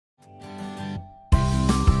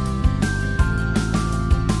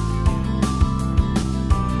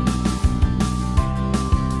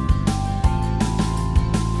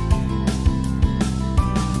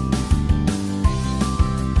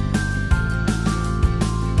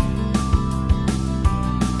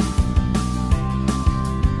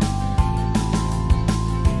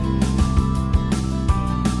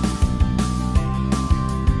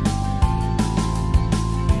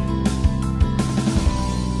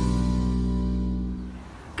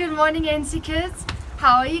Good morning, NCKidz.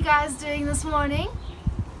 How are you guys doing this morning?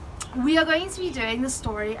 We are going to be doing the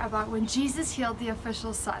story about when Jesus healed the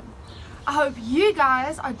official's son. I hope you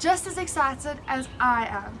guys are just as excited as I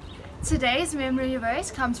am. Today's memory verse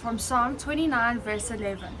comes from Psalm 29 verse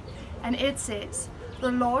 11, and it says, "The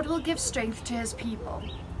Lord will give strength to his people."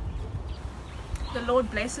 The Lord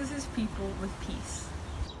blesses his people with peace.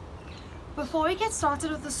 Before we get started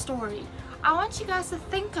with the story, I want you guys to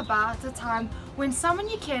think about the time when someone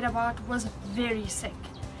you cared about was very sick.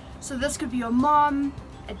 So this could be your mom,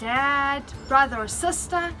 a dad, brother or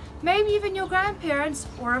sister, maybe even your grandparents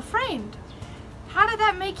or a friend. How did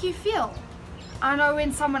that make you feel? I know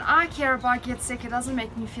when someone I care about gets sick, it doesn't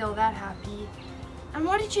make me feel that happy. And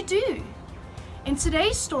what did you do? In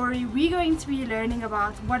today's story, we're going to be learning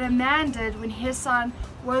about what a man did when his son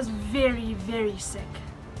was very, very sick.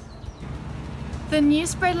 The news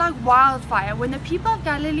spread like wildfire when the people of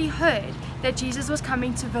Galilee heard that Jesus was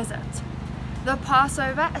coming to visit. The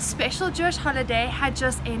Passover, a special Jewish holiday, had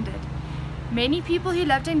just ended. Many people who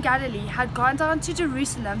lived in Galilee had gone down to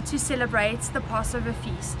Jerusalem to celebrate the Passover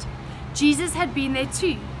feast. Jesus had been there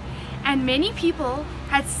too, and many people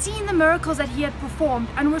had seen the miracles that he had performed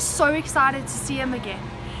and were so excited to see him again,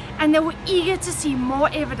 and they were eager to see more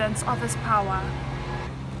evidence of his power.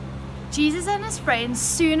 Jesus and his friends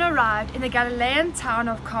soon arrived in the Galilean town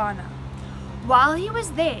of Cana. While he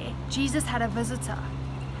was there, Jesus had a visitor.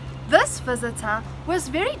 This visitor was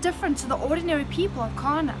very different to the ordinary people of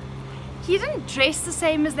Cana. He didn't dress the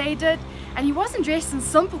same as they did, and he wasn't dressed in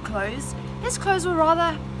simple clothes. His clothes were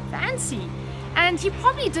rather fancy, and he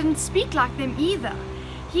probably didn't speak like them either.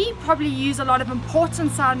 He probably used a lot of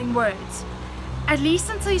important sounding words, at least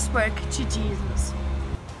until he spoke to Jesus.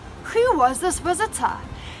 Who was this visitor?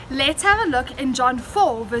 Let's have a look in John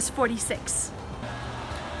 4 verse 46.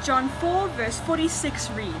 John 4 verse 46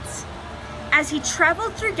 reads, "As he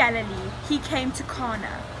traveled through Galilee, he came to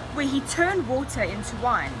Cana, where he turned water into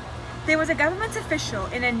wine. There was a government official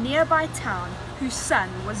in a nearby town whose son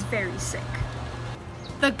was very sick."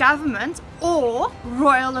 The government or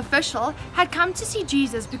royal official had come to see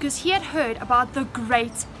Jesus because he had heard about the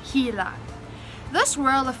great healer. This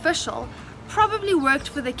royal official probably worked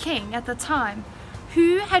for the king at the time,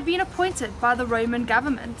 who had been appointed by the Roman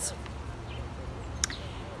government.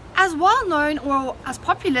 As well known or as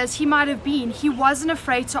popular as he might have been, he wasn't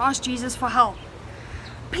afraid to ask Jesus for help.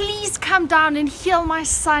 "Please come down and heal my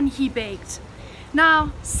son," he begged.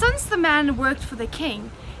 Now, since the man worked for the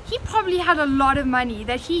king, he probably had a lot of money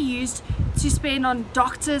that he used to spend on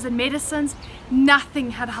doctors and medicines.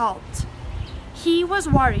 Nothing had helped. He was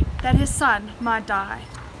worried that his son might die.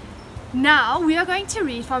 Now we are going to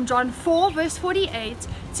read from John 4 verse 48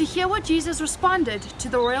 to hear what Jesus responded to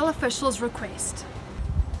the royal official's request.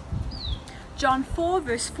 John 4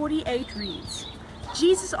 verse 48 reads,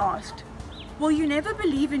 "Jesus asked, 'Will you never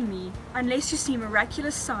believe in me unless you see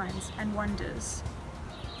miraculous signs and wonders?'"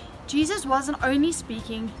 Jesus wasn't only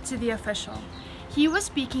speaking to the official, he was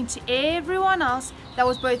speaking to everyone else that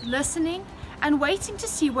was both listening and waiting to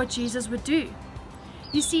see what Jesus would do.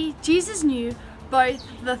 You see, Jesus knew both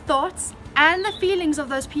the thoughts and the feelings of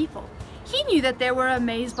those people. He knew that they were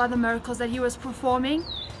amazed by the miracles that he was performing,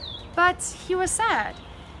 but he was sad.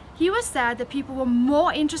 He was sad that people were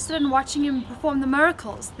more interested in watching him perform the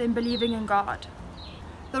miracles than believing in God.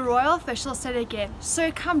 The royal official said again,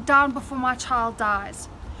 "Sir, come down before my child dies."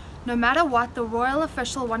 No matter what, the royal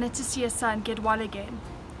official wanted to see his son get well again.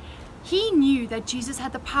 He knew that Jesus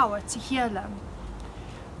had the power to heal him.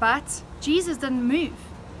 But Jesus didn't move.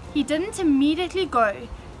 He didn't immediately go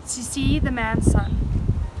to see the man's son.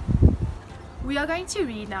 We are going to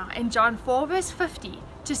read now in John 4 verse 50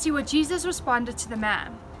 to see what Jesus responded to the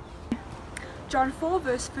man. John 4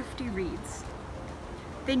 verse 50 reads,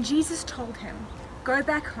 "Then Jesus told him, 'Go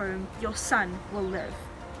back home, your son will live.'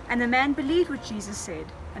 And the man believed what Jesus said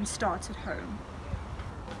and started home."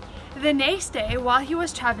 The next day, while he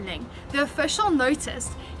was traveling, the official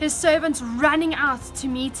noticed his servants running out to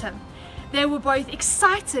meet him. They were both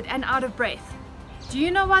excited and out of breath. Do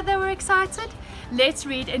you know why they were excited? Let's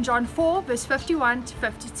read in John 4 verse 51 to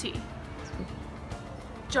 52.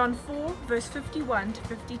 John 4 verse 51 to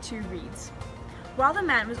 52 reads, "While the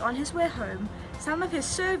man was on his way home, some of his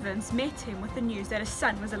servants met him with the news that his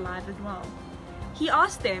son was alive and well. He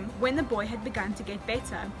asked them when the boy had begun to get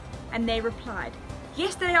better, and they replied,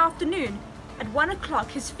 'Yesterday afternoon, at 1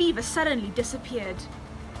 o'clock his fever suddenly disappeared.'"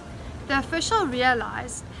 The official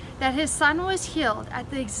realized that his son was healed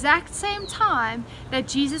at the exact same time that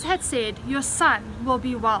Jesus had said, "Your son will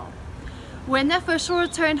be well." When the official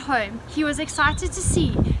returned home, he was excited to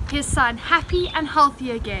see his son happy and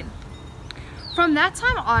healthy again. From that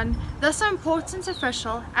time on, this important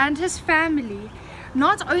official and his family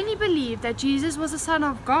not only believed that Jesus was the Son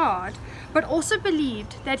of God, but also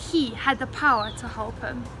believed that he had the power to help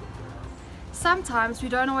him. Sometimes we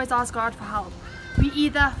don't always ask God for help. We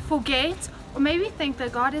either forget or maybe think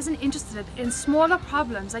that God isn't interested in smaller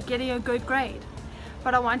problems like getting a good grade.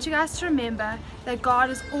 But I want you guys to remember that God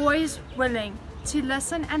is always willing to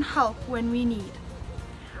listen and help when we need.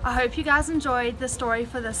 I hope you guys enjoyed the story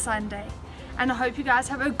for this Sunday, and I hope you guys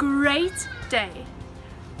have a great day.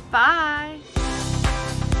 Bye!